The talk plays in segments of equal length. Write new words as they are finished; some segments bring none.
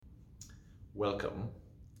Welcome.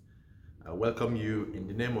 I welcome you in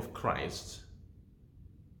the name of Christ.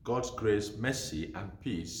 God's grace, mercy, and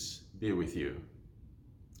peace be with you.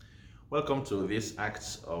 Welcome to this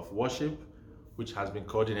act of worship, which has been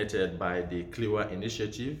coordinated by the Cliwa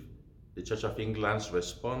Initiative, the Church of England's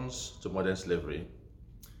response to modern slavery.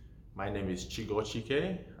 My name is Chigo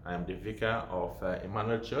Chike. I am the vicar of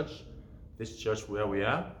Emmanuel Church, this church where we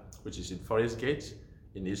are, which is in Forest Gate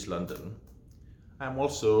in East London. I am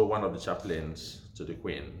also one of the chaplains to the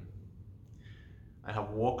Queen. I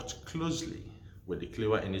have worked closely with the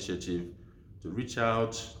Cliwa Initiative to reach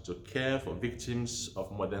out to care for victims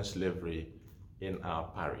of modern slavery in our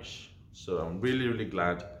parish. So I'm really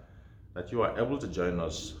glad that you are able to join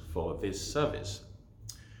us for this service.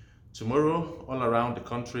 Tomorrow, all around the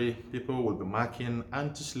country, people will be marking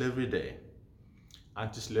Anti-Slavery Day.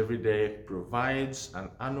 Anti-Slavery Day provides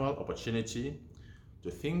an annual opportunity to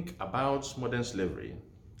think about modern slavery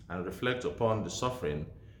and reflect upon the suffering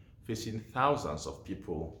facing thousands of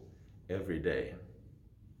people every day.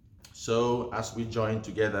 So as we join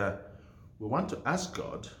together, we want to ask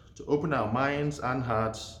God to open our minds and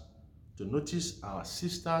hearts to notice our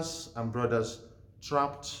sisters and brothers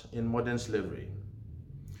trapped in modern slavery.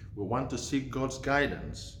 We want to seek God's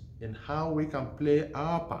guidance in how we can play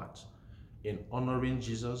our part in honoring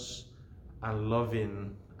Jesus and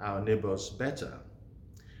loving our neighbors better,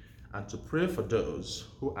 and to pray for those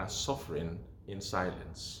who are suffering in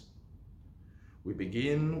silence. We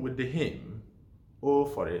begin with the hymn, "Oh,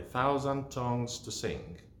 for 1,000 tongues to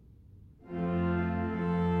sing."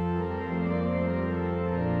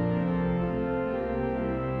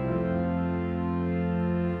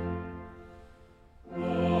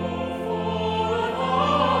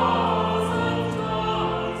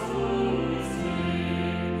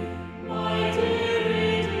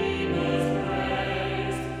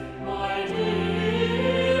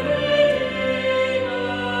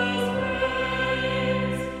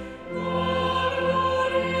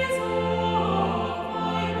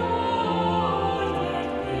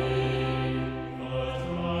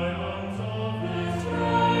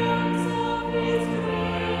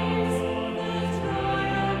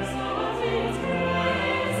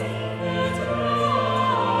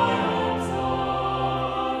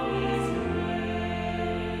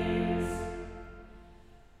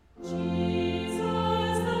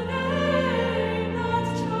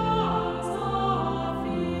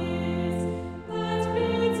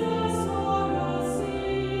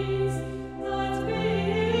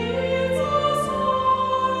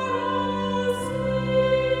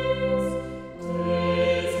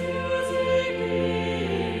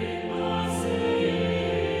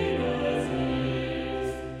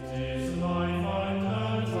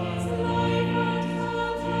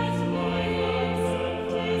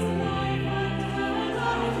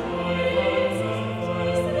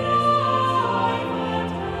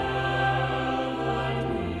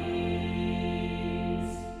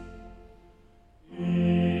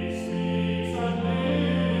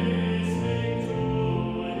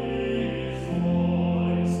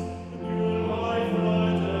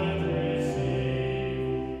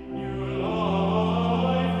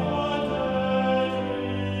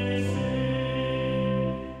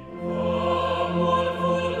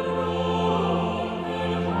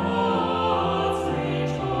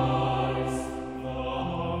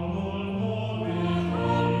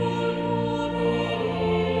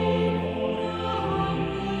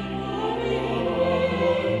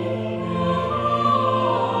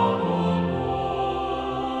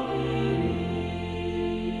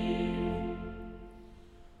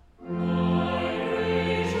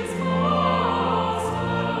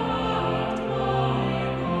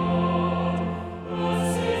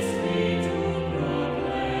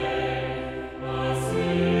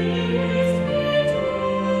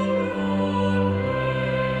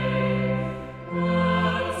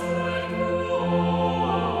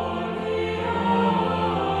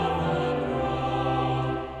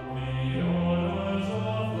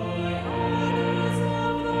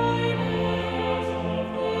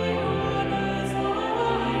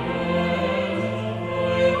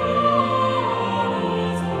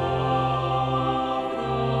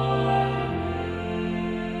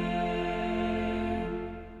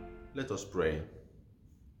 Let us pray.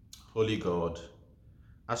 Holy God,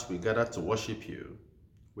 as we gather to worship you,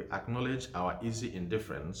 we acknowledge our easy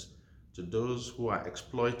indifference to those who are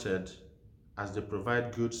exploited as they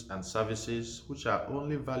provide goods and services which are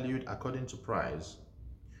only valued according to price,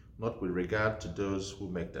 not with regard to those who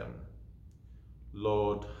make them.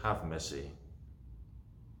 Lord, have mercy.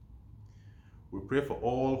 We pray for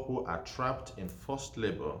all who are trapped in forced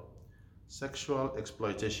labor, sexual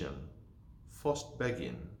exploitation, forced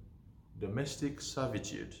begging, domestic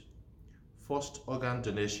servitude, forced organ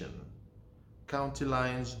donation, county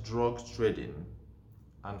lines drug trading,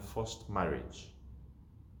 and forced marriage.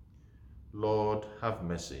 Lord, have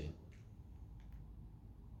mercy.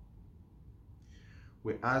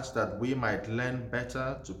 We ask that we might learn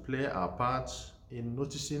better to play our parts in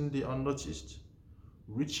noticing the unnoticed,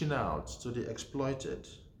 reaching out to the exploited,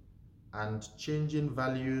 and changing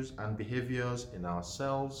values and behaviors in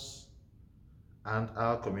ourselves and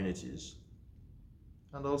our communities,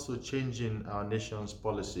 and also changing our nation's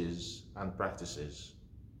policies and practices.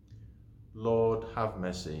 Lord, have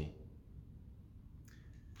mercy.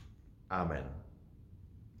 Amen.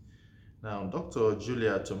 Now, Dr.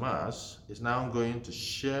 Julia Thomas is now going to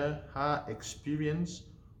share her experience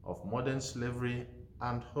of modern slavery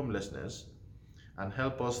and homelessness and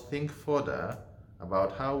help us think further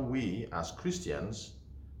about how we as Christians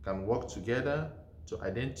can work together to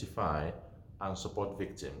identify and support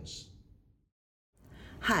victims.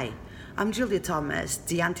 Hi, I'm Julia Thomas,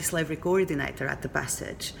 the Anti-Slavery Coordinator at The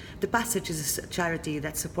Passage. The Passage is a charity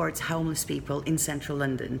that supports homeless people in central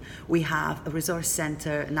London. We have a resource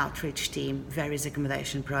centre, an outreach team, various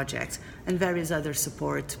accommodation projects, and various other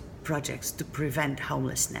support projects to prevent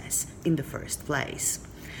homelessness in the first place.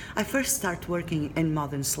 I first started working in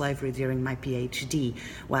modern slavery during my PhD,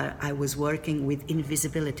 where I was working with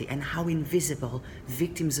invisibility and how invisible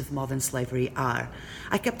victims of modern slavery are.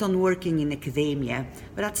 I kept on working in academia,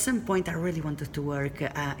 but at some point I really wanted to work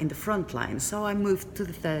in the front line, so I moved to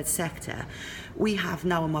the third sector. We have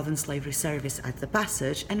now a modern slavery service at The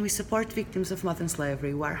Passage, and we support victims of modern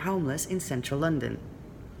slavery who are homeless in central London.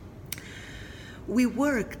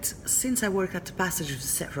 Since I worked at The Passage for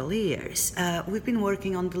several years, we've been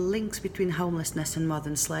working on the links between homelessness and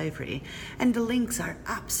modern slavery, and the links are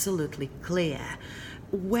absolutely clear.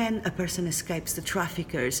 When a person escapes the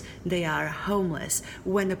traffickers, they are homeless.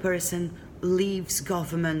 When a person leaves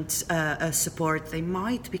government support, they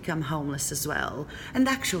might become homeless as well. And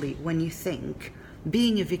actually, when you think,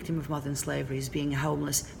 being a victim of modern slavery is being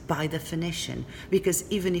homeless by definition, because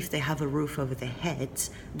even if they have a roof over their heads,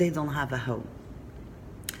 they don't have a home.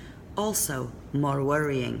 Also, more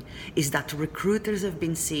worrying is that recruiters have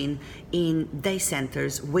been seen in day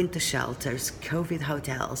centres, winter shelters, COVID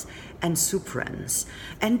hotels, and soup runs.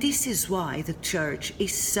 And this is why the church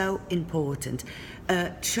is so important.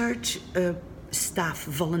 Church staff,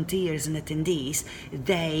 volunteers and attendees,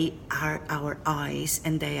 they are our eyes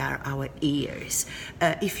and they are our ears.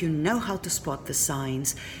 If you know how to spot the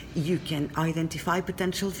signs, you can identify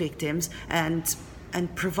potential victims and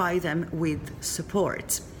provide them with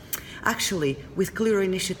support. Actually, with Clearer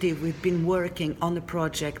Initiative, we've been working on a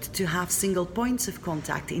project to have single points of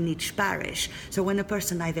contact in each parish. So when a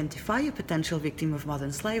person identifies a potential victim of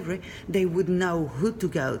modern slavery, they would know who to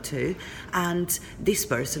go to, and this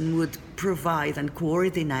person would provide and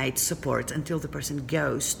coordinate support until the person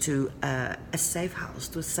goes to a safe house,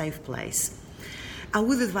 to a safe place. I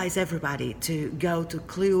would advise everybody to go to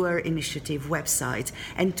Clearer Initiative website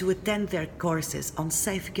and to attend their courses on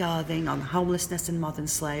safeguarding, on homelessness and modern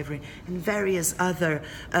slavery, and various other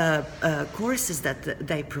courses that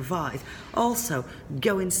they provide. Also,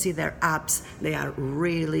 go and see their apps. They are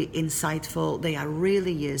really insightful. They are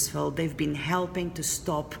really useful. They've been helping to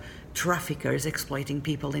stop traffickers exploiting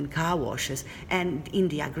people in car washes and in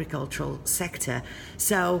the agricultural sector.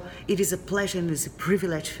 So it is a pleasure and it's a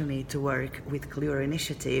privilege for me to work with Clearer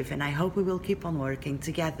Initiative, and I hope we will keep on working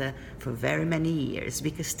together for very many years,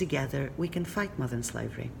 because together we can fight modern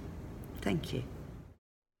slavery. Thank you.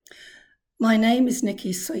 My name is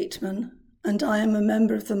Nikki Sweetman and I am a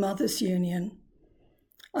member of the Mothers Union.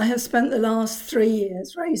 I have spent the last 3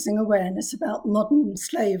 years raising awareness about modern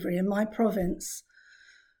slavery in my province.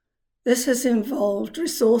 This has involved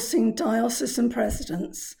resourcing diocesan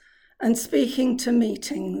presidents and speaking to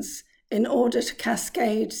meetings in order to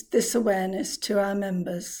cascade this awareness to our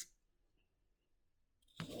members.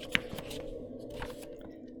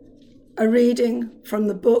 A reading from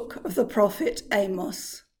the book of the prophet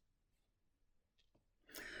Amos.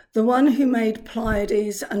 The one who made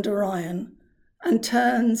Pleiades and Orion, and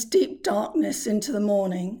turns deep darkness into the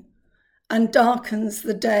morning, and darkens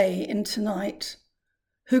the day into night,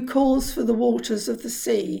 who calls for the waters of the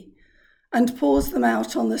sea and pours them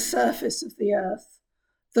out on the surface of the earth.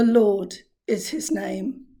 The Lord is his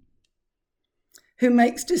name. Who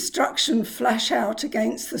makes destruction flash out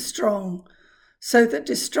against the strong, so that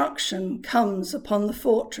destruction comes upon the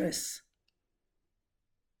fortress.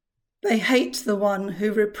 They hate the one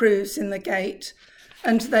who reproves in the gate,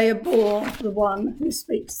 and they abhor the one who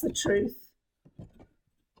speaks the truth.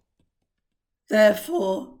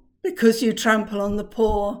 Therefore, Because you trample on the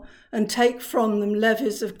poor and take from them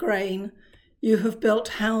levies of grain, you have built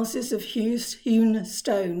houses of hewn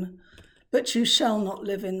stone, but you shall not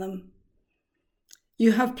live in them.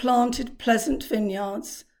 You have planted pleasant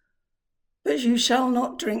vineyards, but you shall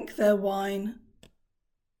not drink their wine.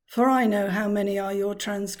 For I know how many are your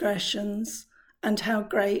transgressions, and how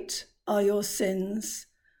great are your sins.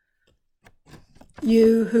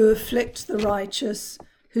 You who afflict the righteous,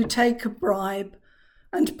 who take a bribe,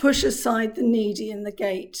 and push aside the needy in the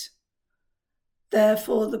gate.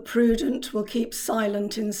 Therefore the prudent will keep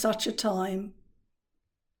silent in such a time,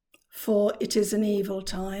 for it is an evil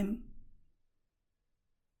time.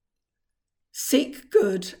 Seek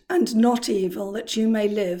good and not evil, that you may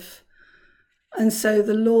live, and so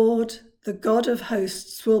the Lord, the God of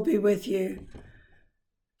hosts, will be with you,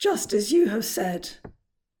 just as you have said.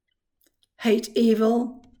 Hate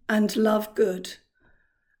evil and love good,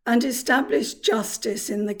 and establish justice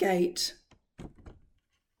in the gate.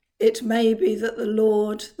 It may be that the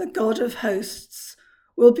Lord, the God of hosts,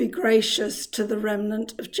 will be gracious to the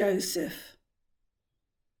remnant of Joseph.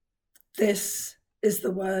 This is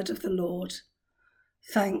the word of the Lord.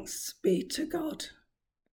 Thanks be to God.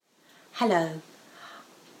 Hello,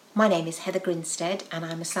 my name is Heather Grinstead and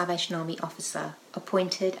I'm a Salvation Army officer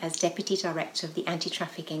appointed as Deputy Director of the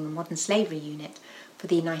Anti-Trafficking and Modern Slavery Unit for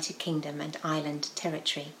the United Kingdom and Ireland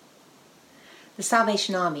Territory. The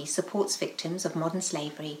Salvation Army supports victims of modern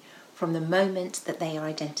slavery from the moment that they are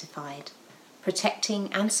identified,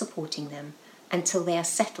 protecting and supporting them until they are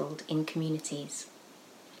settled in communities.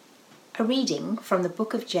 A reading from the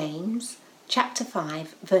book of James, chapter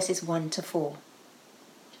 5, verses 1 to 4.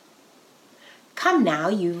 Come now,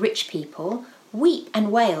 you rich people, weep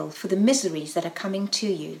and wail for the miseries that are coming to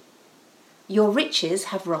you. Your riches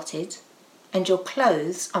have rotted, and your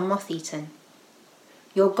clothes are moth-eaten.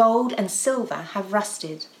 Your gold and silver have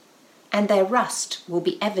rusted, and their rust will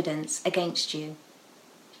be evidence against you,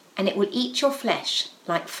 and it will eat your flesh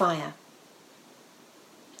like fire.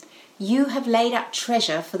 You have laid up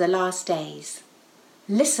treasure for the last days.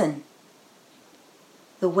 Listen.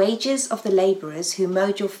 The wages of the labourers who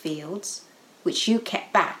mowed your fields, which you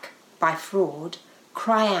kept back by fraud,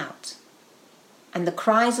 cry out, and the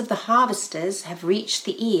cries of the harvesters have reached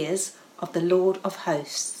the ears of the Lord of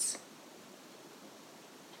hosts.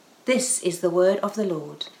 This is the word of the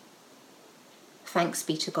Lord. Thanks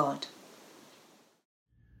be to God.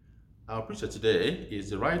 Our preacher today is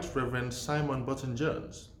the Right Reverend Simon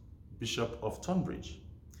Burton-Jones, Bishop of Tonbridge.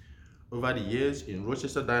 Over the years in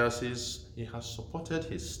Rochester Diocese, he has supported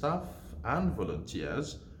his staff and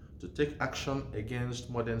volunteers to take action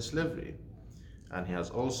against modern slavery, and he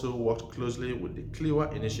has also worked closely with the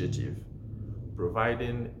Clewa Initiative,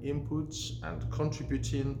 providing inputs and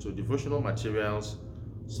contributing to devotional materials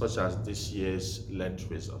such as this year's Lent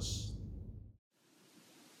resource.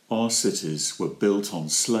 Our cities were built on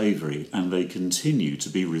slavery and they continue to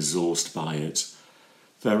be resourced by it.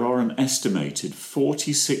 There are an estimated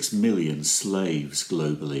 46 million slaves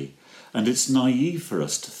globally, and it's naive for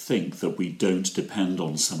us to think that we don't depend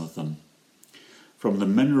on some of them. From the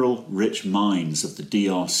mineral-rich mines of the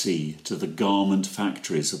DRC to the garment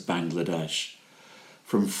factories of Bangladesh,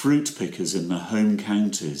 from fruit pickers in the home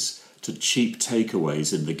counties to cheap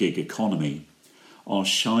takeaways in the gig economy, our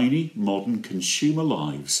shiny modern consumer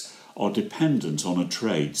lives are dependent on a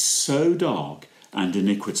trade so dark and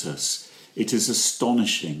iniquitous, it is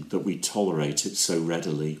astonishing that we tolerate it so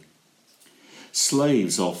readily.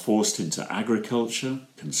 Slaves are forced into agriculture,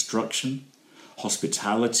 construction,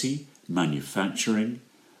 hospitality, manufacturing,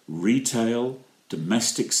 retail,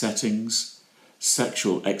 domestic settings,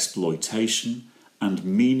 sexual exploitation, and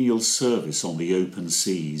menial service on the open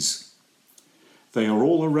seas. They are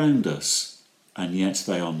all around us, and yet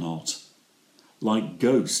they are not. Like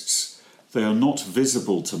ghosts, they are not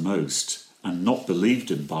visible to most, and not believed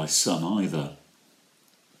in by some either.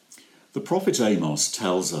 The prophet Amos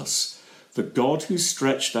tells us the God who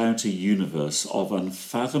stretched out a universe of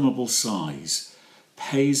unfathomable size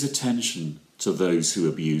pays attention to those who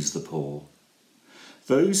abuse the poor.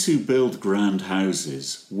 Those who build grand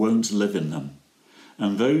houses won't live in them,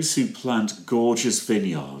 and those who plant gorgeous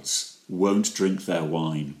vineyards won't drink their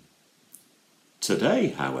wine. Today,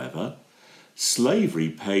 however, slavery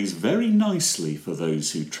pays very nicely for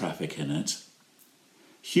those who traffic in it.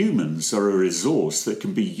 Humans are a resource that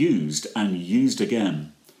can be used and used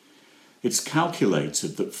again. It's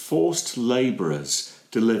calculated that forced labourers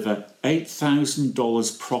deliver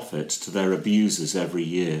 $8,000 profit to their abusers every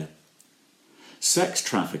year. Sex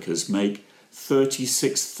traffickers make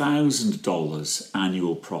 $36,000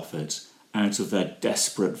 annual profit out of their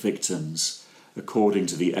desperate victims, according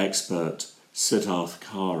to the expert Siddharth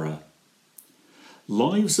Kara.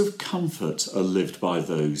 Lives of comfort are lived by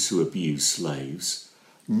those who abuse slaves,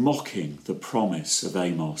 mocking the promise of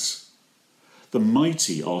Amos. The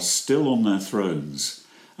mighty are still on their thrones,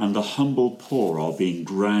 and the humble poor are being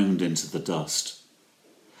ground into the dust.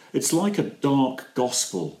 It's like a dark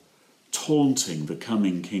gospel taunting the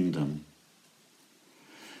coming kingdom.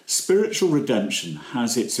 Spiritual redemption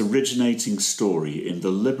has its originating story in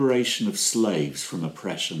the liberation of slaves from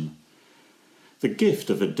oppression. The gift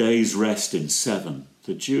of a day's rest in 7,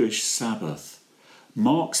 the Jewish Sabbath,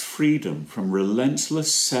 marks freedom from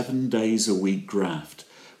relentless 7 days a week graft,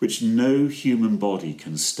 which no human body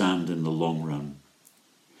can stand in the long run.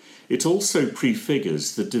 It also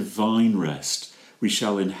prefigures the divine rest we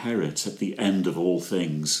shall inherit at the end of all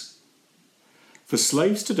things. For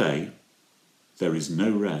slaves today, there is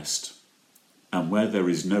no rest, and where there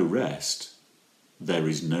is no rest, there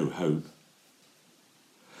is no hope.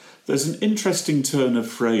 There's an interesting turn of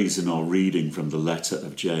phrase in our reading from the letter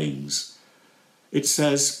of James. It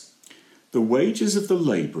says, "The wages of the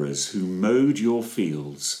labourers who mowed your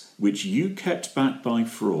fields, which you kept back by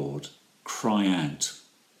fraud, cry out."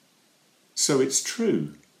 So it's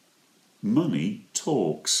true. Money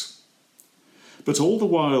talks. But all the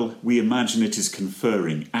while we imagine it is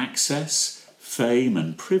conferring access, fame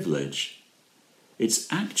and privilege, it's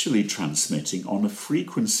actually transmitting on a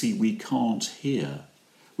frequency we can't hear,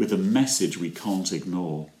 with a message we can't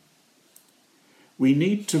ignore. We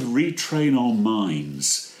need to retrain our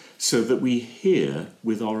minds so that we hear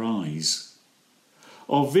with our eyes.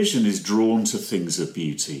 Our vision is drawn to things of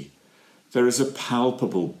beauty. There is a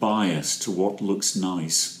palpable bias to what looks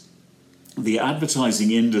nice. The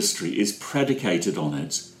advertising industry is predicated on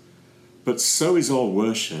it, but so is our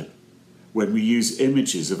worship when we use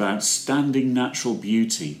images of outstanding natural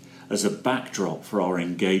beauty as a backdrop for our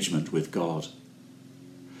engagement with God.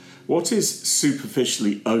 What is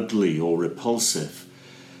superficially ugly or repulsive,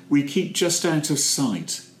 we keep just out of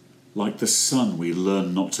sight, like the sun we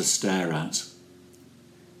learn not to stare at.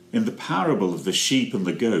 In the parable of the sheep and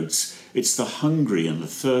the goats, it's the hungry and the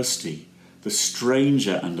thirsty, the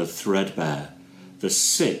stranger and the threadbare, the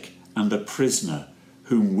sick and the prisoner,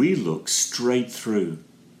 whom we look straight through.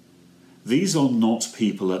 These are not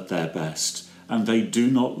people at their best, and they do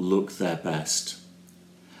not look their best.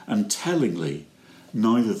 And tellingly,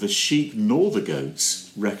 neither the sheep nor the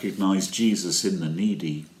goats recognize Jesus in the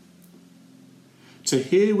needy. To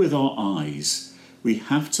hear with our eyes, we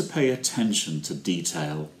have to pay attention to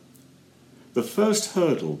detail. The first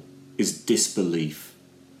hurdle is disbelief.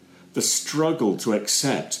 The struggle to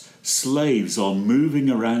accept slaves are moving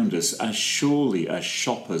around us as surely as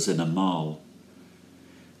shoppers in a mall.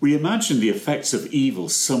 We imagine the effects of evil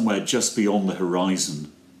somewhere just beyond the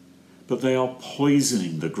horizon, but they are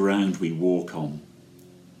poisoning the ground we walk on.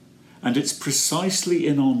 And it's precisely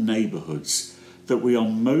in our neighbourhoods that we are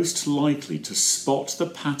most likely to spot the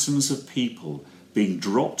patterns of people being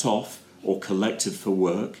dropped off or collected for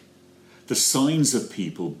work, the signs of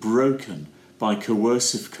people broken by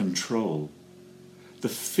coercive control, the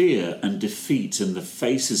fear and defeat in the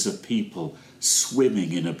faces of people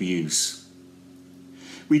swimming in abuse.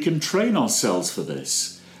 We can train ourselves for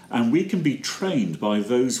this, and we can be trained by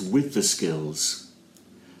those with the skills.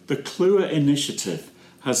 The Clua Initiative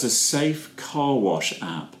has a safe car wash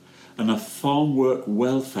app and a farm work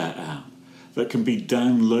welfare app that can be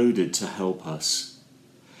downloaded to help us.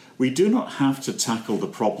 We do not have to tackle the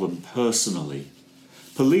problem personally.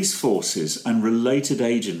 Police forces and related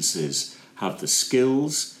agencies have the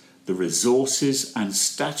skills, the resources and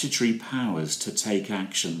statutory powers to take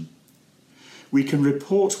action. We can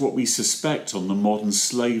report what we suspect on the Modern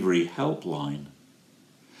Slavery helpline.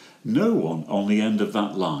 No one on the end of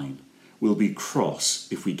that line will be cross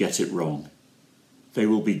if we get it wrong. They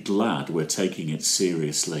will be glad we're taking it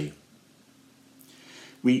seriously.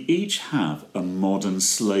 We each have a modern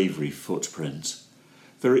slavery footprint.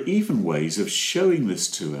 There are even ways of showing this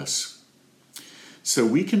to us. So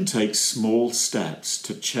we can take small steps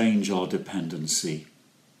to change our dependency.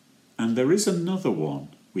 And there is another one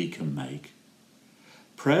we can make.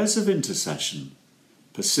 Prayers of intercession,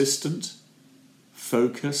 persistent,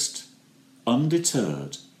 focused,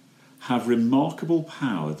 undeterred, have remarkable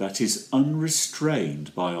power that is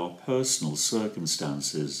unrestrained by our personal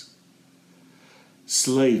circumstances.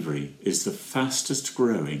 Slavery is the fastest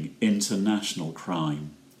growing international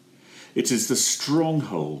crime. It is the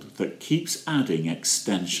stronghold that keeps adding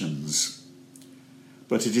extensions.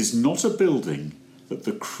 But it is not a building that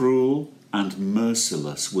the cruel and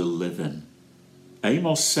merciless will live in.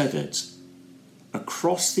 Amos said it.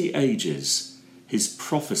 Across the ages, his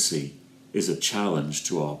prophecy is a challenge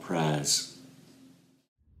to our prayers.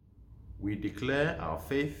 we declare our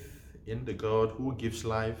faith in the God who gives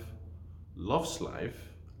life, loves life,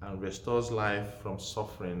 and restores life from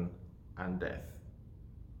suffering and death.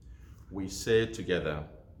 We say together,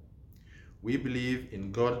 we believe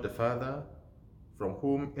in God the Father, from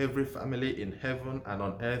whom every family in heaven and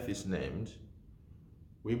on earth is named.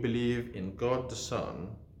 We believe in God the Son,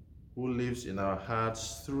 who lives in our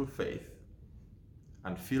hearts through faith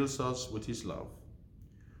and fills us with his love.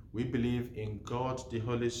 We believe in God the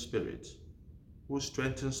Holy Spirit, who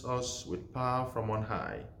strengthens us with power from on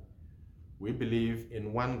high. We believe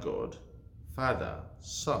in one God, Father,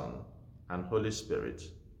 Son, and Holy Spirit.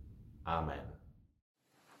 Amen.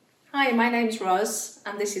 Hi, my name's Roz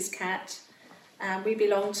and this is Kat. We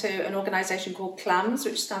belong to an organisation called CLAMS,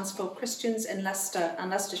 which stands for Christians in Leicester and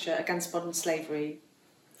Leicestershire Against Modern Slavery.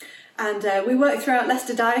 And we work throughout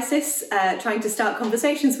Leicester Diocese, trying to start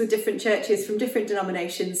conversations with different churches from different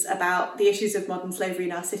denominations about the issues of modern slavery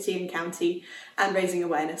in our city and county and raising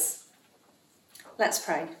awareness. Let's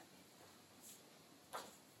pray.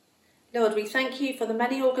 Lord, we thank you for the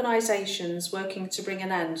many organisations working to bring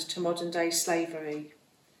an end to modern day slavery.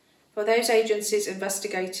 For those agencies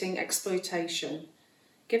investigating exploitation,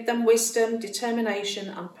 give them wisdom, determination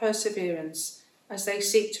and perseverance as they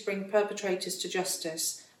seek to bring perpetrators to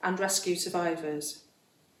justice and rescue survivors.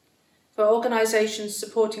 For organisations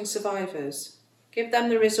supporting survivors, give them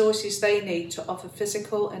the resources they need to offer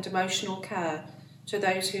physical and emotional care to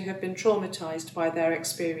those who have been traumatised by their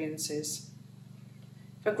experiences.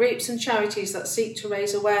 For groups and charities that seek to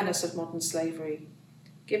raise awareness of modern slavery,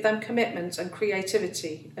 give them commitment and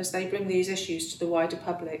creativity as they bring these issues to the wider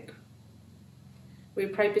public. We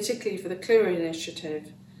pray particularly for the Clúir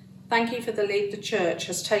initiative. Thank you for the lead the Church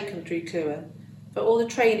has taken through Clúir, for all the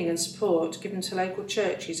training and support given to local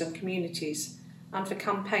churches and communities, and for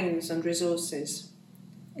campaigns and resources.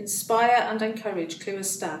 Inspire and encourage Clúir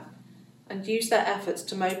staff and use their efforts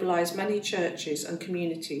to mobilise many churches and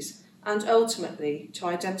communities and ultimately to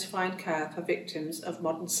identify and care for victims of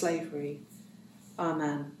modern slavery.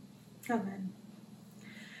 Amen. Amen.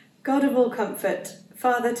 God of all comfort,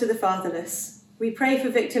 Father to the fatherless, we pray for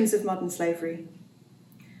victims of modern slavery.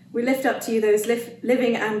 We lift up to you those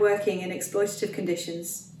living and working in exploitative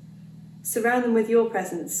conditions. Surround them with your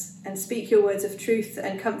presence and speak your words of truth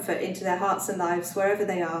and comfort into their hearts and lives wherever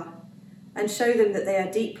they are, and show them that they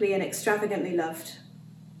are deeply and extravagantly loved.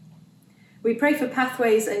 We pray for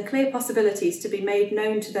pathways and clear possibilities to be made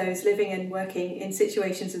known to those living and working in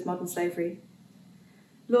situations of modern slavery.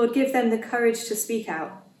 Lord, give them the courage to speak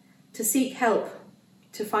out, to seek help,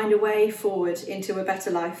 to find a way forward into a better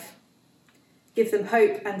life. Give them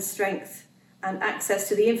hope and strength and access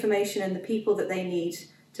to the information and the people that they need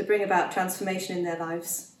to bring about transformation in their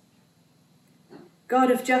lives. God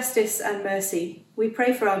of justice and mercy, we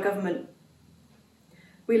pray for our government.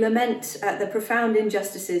 We lament at the profound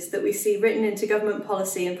injustices that we see written into government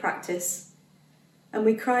policy and practice, and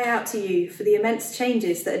we cry out to you for the immense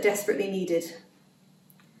changes that are desperately needed.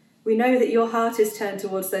 We know that your heart is turned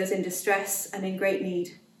towards those in distress and in great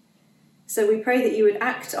need. So we pray that you would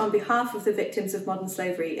act on behalf of the victims of modern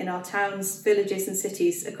slavery in our towns, villages and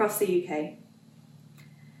cities across the UK.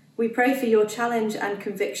 We pray for your challenge and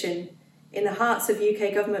conviction in the hearts of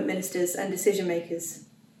UK government ministers and decision makers.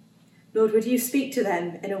 Lord, would you speak to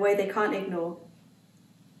them in a way they can't ignore?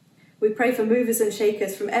 We pray for movers and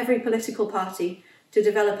shakers from every political party to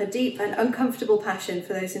develop a deep and uncomfortable passion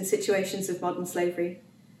for those in situations of modern slavery.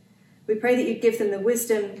 We pray that you'd give them the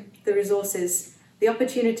wisdom, the resources, the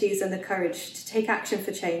opportunities and the courage to take action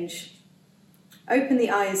for change. Open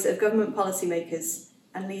the eyes of government policymakers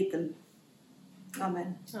and lead them.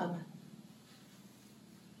 Amen. Amen.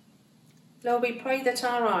 Lord, we pray that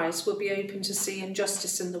our eyes will be open to see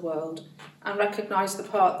injustice in the world and recognise the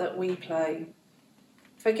part that we play.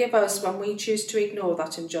 Forgive us when we choose to ignore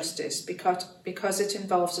that injustice because it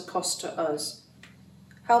involves a cost to us.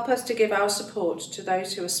 Help us to give our support to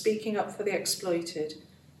those who are speaking up for the exploited,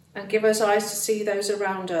 and give us eyes to see those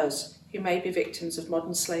around us who may be victims of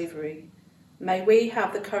modern slavery. May we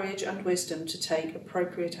have the courage and wisdom to take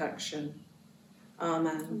appropriate action.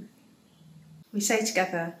 Amen. We say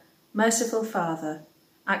together, Merciful Father,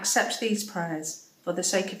 accept these prayers for the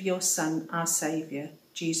sake of your Son, our Saviour,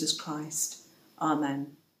 Jesus Christ.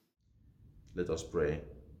 Amen. Let us pray.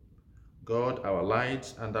 God, our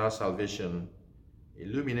light and our salvation,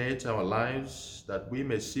 illuminate our lives that we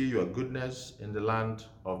may see your goodness in the land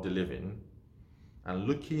of the living, and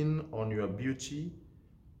looking on your beauty,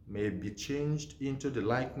 may be changed into the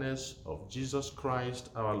likeness of Jesus Christ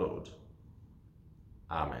our Lord.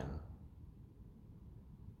 Amen.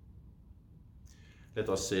 Let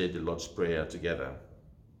us say the Lord's Prayer together.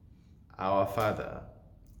 Our Father,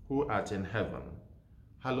 who art in heaven,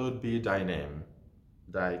 hallowed be thy name.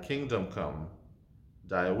 Thy kingdom come,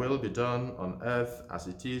 thy will be done on earth as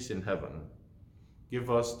it is in heaven.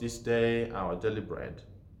 Give us this day our daily bread,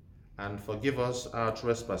 and forgive us our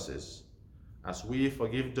trespasses, as we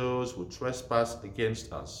forgive those who trespass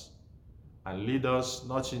against us. And lead us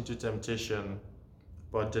not into temptation,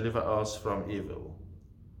 but deliver us from evil.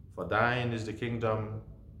 For thine is the kingdom,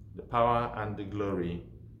 the power, and the glory,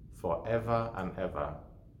 forever and ever.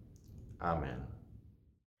 Amen.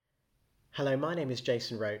 Hello, my name is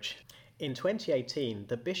Jason Roach. In 2018,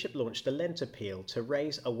 the Bishop launched a Lent appeal to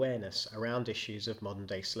raise awareness around issues of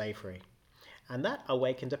modern-day slavery. And that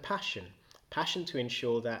awakened a passion to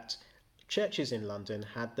ensure that churches in London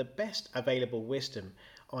had the best available wisdom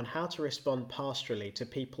on how to respond pastorally to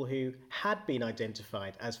people who had been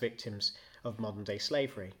identified as victims of modern-day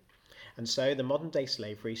slavery. And so the Modern Day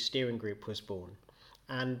Slavery Steering Group was born.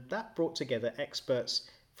 And that brought together experts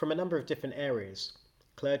from a number of different areas: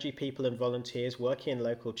 clergy people and volunteers working in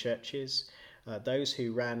local churches, those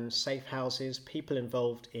who ran safe houses, people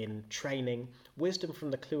involved in training, wisdom from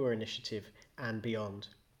the Kluwer Initiative and beyond.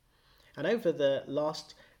 And over the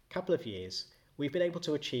last couple of years, we've been able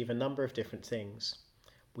to achieve a number of different things.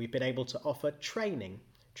 We've been able to offer training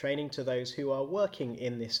to those who are working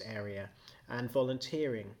in this area and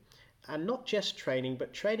volunteering. And not just training,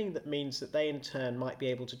 but training that means that they in turn might be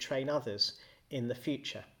able to train others in the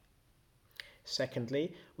future.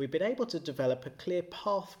 Secondly, we've been able to develop a clear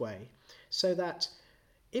pathway so that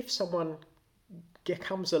if someone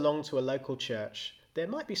comes along to a local church, there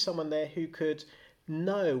might be someone there who could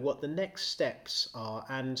know what the next steps are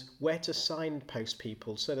and where to signpost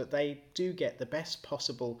people so that they do get the best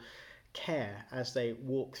possible care as they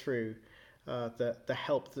walk through the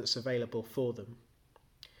help that's available for them.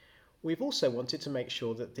 We've also wanted to make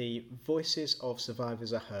sure that the voices of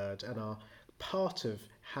survivors are heard and are part of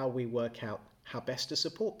how we work out how best to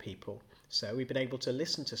support people. So we've been able to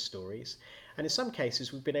listen to stories, and in some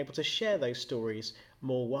cases we've been able to share those stories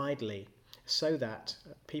more widely so that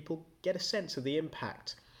people get a sense of the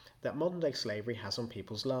impact that modern-day slavery has on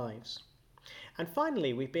people's lives. And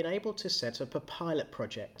finally, we've been able to set up a pilot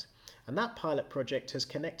project, and that pilot project has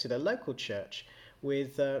connected a local church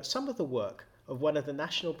with some of the work of one of the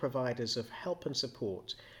national providers of help and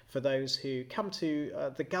support for those who come to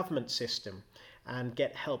the government system and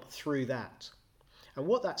get help through that. And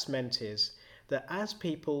what that's meant is that as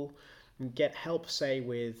people get help, say,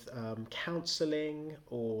 with counselling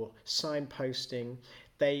or signposting,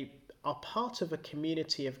 they are part of a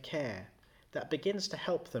community of care that begins to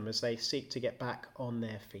help them as they seek to get back on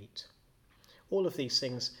their feet. All of these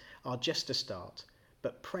things are just a start,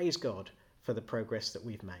 but praise God for the progress that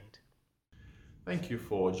we've made. Thank you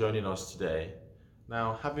for joining us today.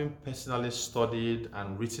 Now, having personally studied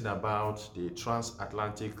and written about the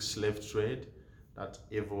transatlantic slave trade, that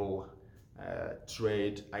evil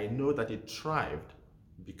trade, I know that it thrived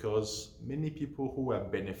because many people who were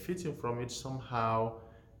benefiting from it somehow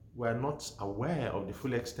were not aware of the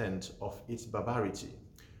full extent of its barbarity.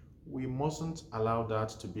 We mustn't allow that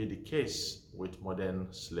to be the case with modern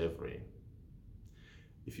slavery.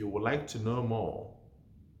 If you would like to know more,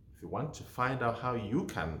 if you want to find out how you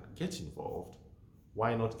can get involved,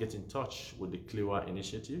 why not get in touch with the Kluwer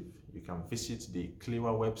Initiative? You can visit the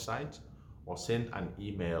Kluwer website or send an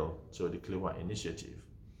email to the Kluwer Initiative.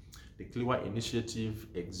 The Kluwer Initiative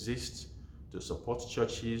exists to support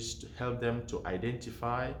churches, to help them to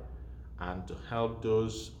identify and to help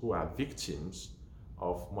those who are victims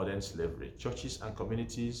of modern slavery. Churches and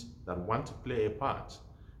communities that want to play a part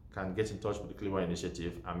can get in touch with the Kluwer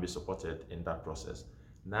Initiative and be supported in that process.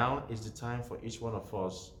 Now is the time for each one of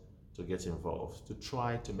us to get involved, to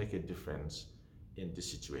try to make a difference in this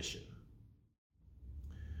situation.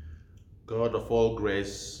 God of all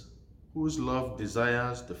grace, whose love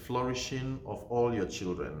desires the flourishing of all your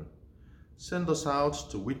children, send us out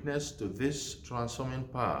to witness to this transforming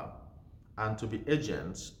power and to be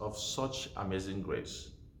agents of such amazing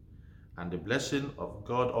grace. And the blessing of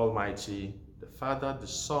God Almighty, the Father, the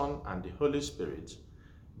Son, and the Holy Spirit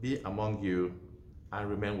be among you and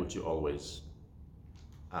remain with you always.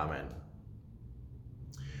 Amen.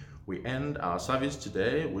 We end our service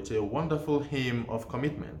today with a wonderful hymn of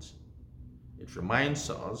commitment. It reminds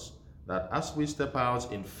us that as we step out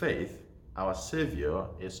in faith, our Savior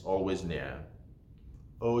is always near.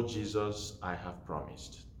 O Jesus, I have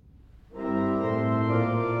promised.